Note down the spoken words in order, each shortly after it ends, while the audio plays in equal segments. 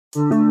Hey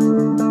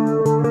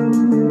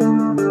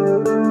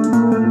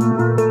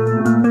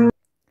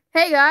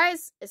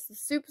guys, it's the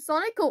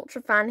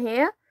SuperSonicUltraFan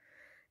here,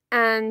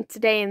 and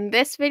today in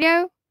this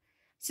video,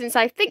 since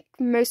I think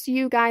most of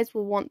you guys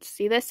will want to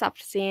see this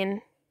after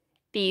seeing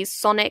the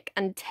Sonic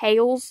and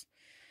Tails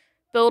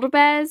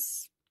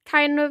Build-A-Bears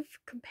kind of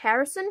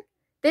comparison,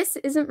 this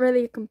isn't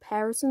really a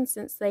comparison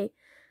since they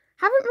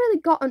haven't really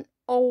got an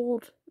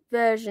old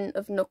version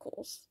of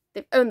Knuckles.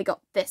 They've only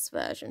got this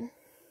version,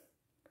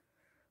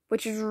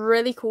 which is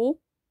really cool.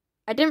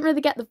 I didn't really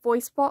get the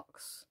voice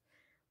box.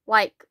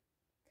 Like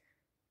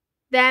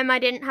them, I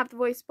didn't have the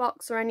voice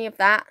box or any of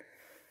that.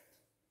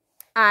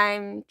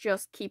 I'm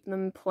just keeping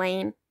them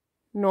plain,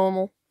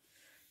 normal.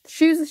 The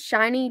shoes are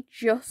shiny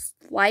just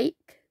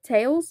like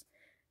Tails,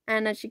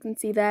 and as you can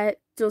see there,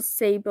 it does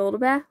say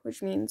Build-A-Bear,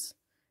 which means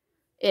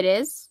it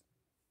is.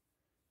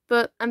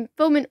 But I'm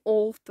filming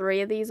all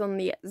three of these on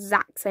the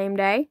exact same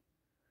day.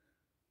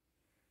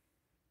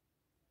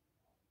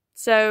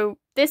 So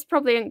this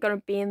probably isn't going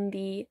to be in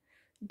the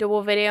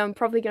double video. I'm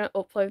probably going to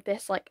upload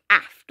this like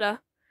after.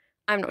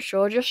 I'm not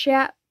sure just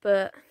yet,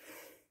 but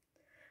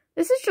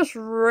this is just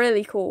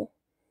really cool.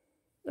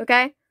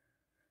 Okay?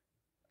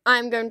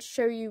 I'm going to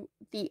show you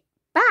the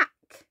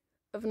back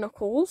of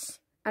Knuckles.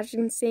 As you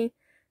can see,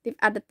 they've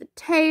added the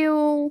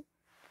tail,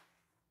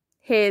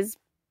 his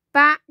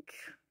back.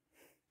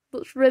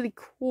 Looks really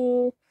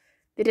cool.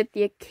 They did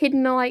the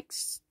echidna-like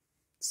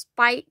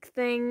spike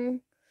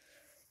thing.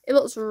 It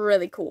looks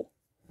really cool.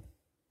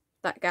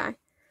 That guy.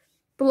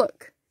 But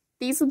look,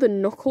 these are the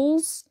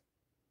Knuckles.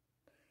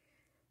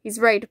 He's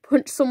ready to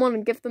punch someone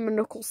and give them a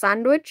knuckle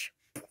sandwich.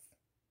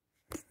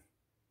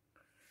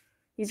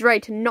 He's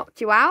ready to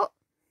knock you out.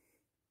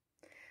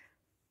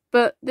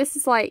 But this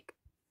is like,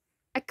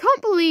 I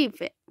can't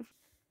believe it.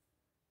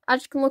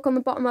 As you can look on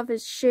the bottom of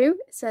his shoe,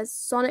 it says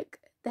Sonic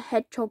the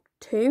Hedgehog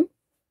 2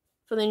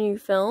 for the new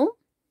film.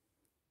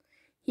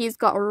 He's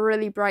got a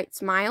really bright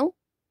smile.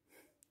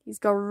 He's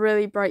got a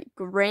really bright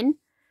grin.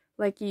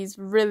 Like he's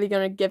really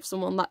going to give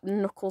someone that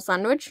knuckle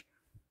sandwich.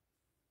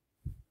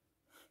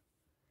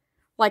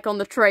 Like on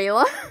the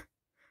trailer,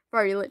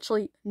 where he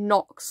literally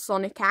knocks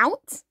Sonic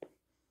out.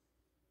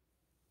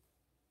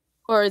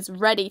 Or is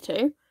ready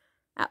to,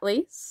 at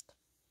least.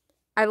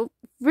 I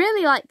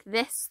really like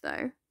this,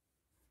 though.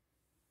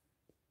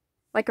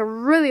 Like, I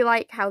really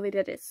like how they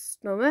did his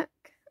stomach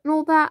and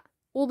all that.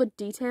 All the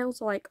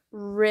details are, like,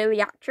 really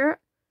accurate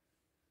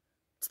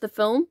to the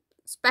film.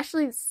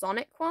 Especially the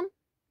Sonic one.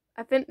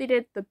 I think they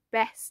did the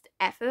best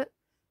effort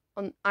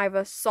on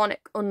either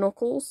Sonic or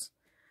Knuckles.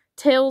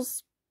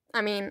 Tails,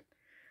 I mean,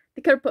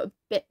 they could have put a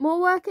bit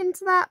more work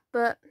into that,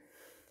 but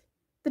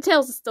the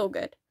Tails are still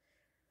good.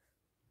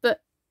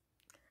 But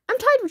I'm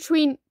tied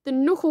between the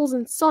Knuckles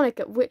and Sonic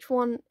at which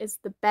one is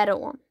the better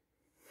one.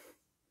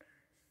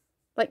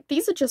 Like,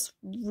 these are just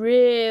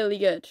really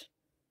good.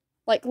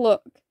 Like,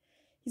 look.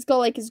 He's got,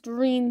 like, his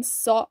green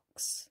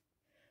socks.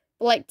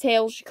 But like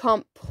Tails, you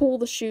can't pull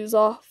the shoes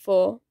off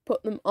or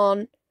put them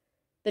on.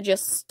 They're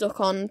just stuck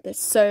on. They're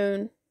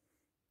sewn.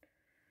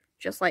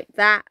 Just like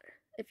that,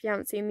 if you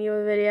haven't seen the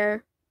other video.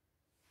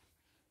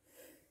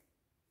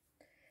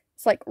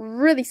 It's, like,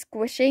 really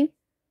squishy.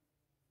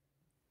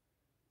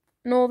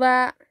 And all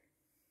that.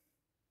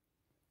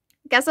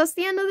 Guess that's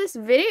the end of this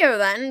video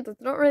then. There's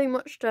not really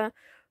much to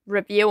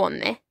review on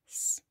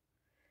this.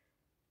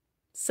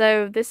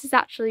 So this is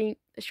actually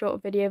a shorter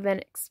video than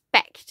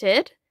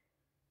expected.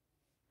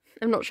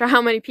 I'm not sure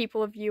how many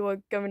people of you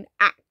are going to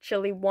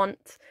actually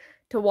want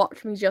to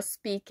watch me just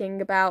speaking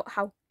about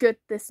how good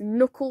this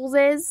Knuckles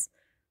is.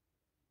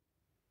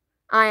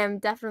 I am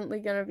definitely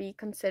going to be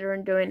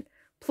considering doing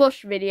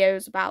Plush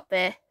videos about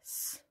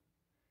this.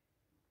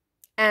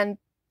 And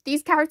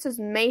these characters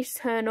may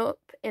turn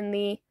up in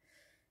the,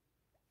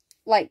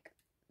 like,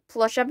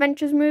 Plush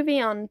Adventures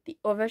movie on the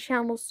other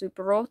channel,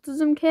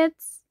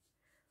 SuperAutismKids.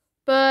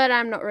 But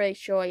I'm not really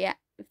sure yet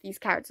if these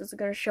characters are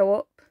going to show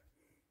up.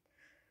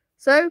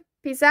 So,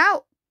 peace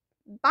out.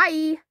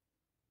 Bye.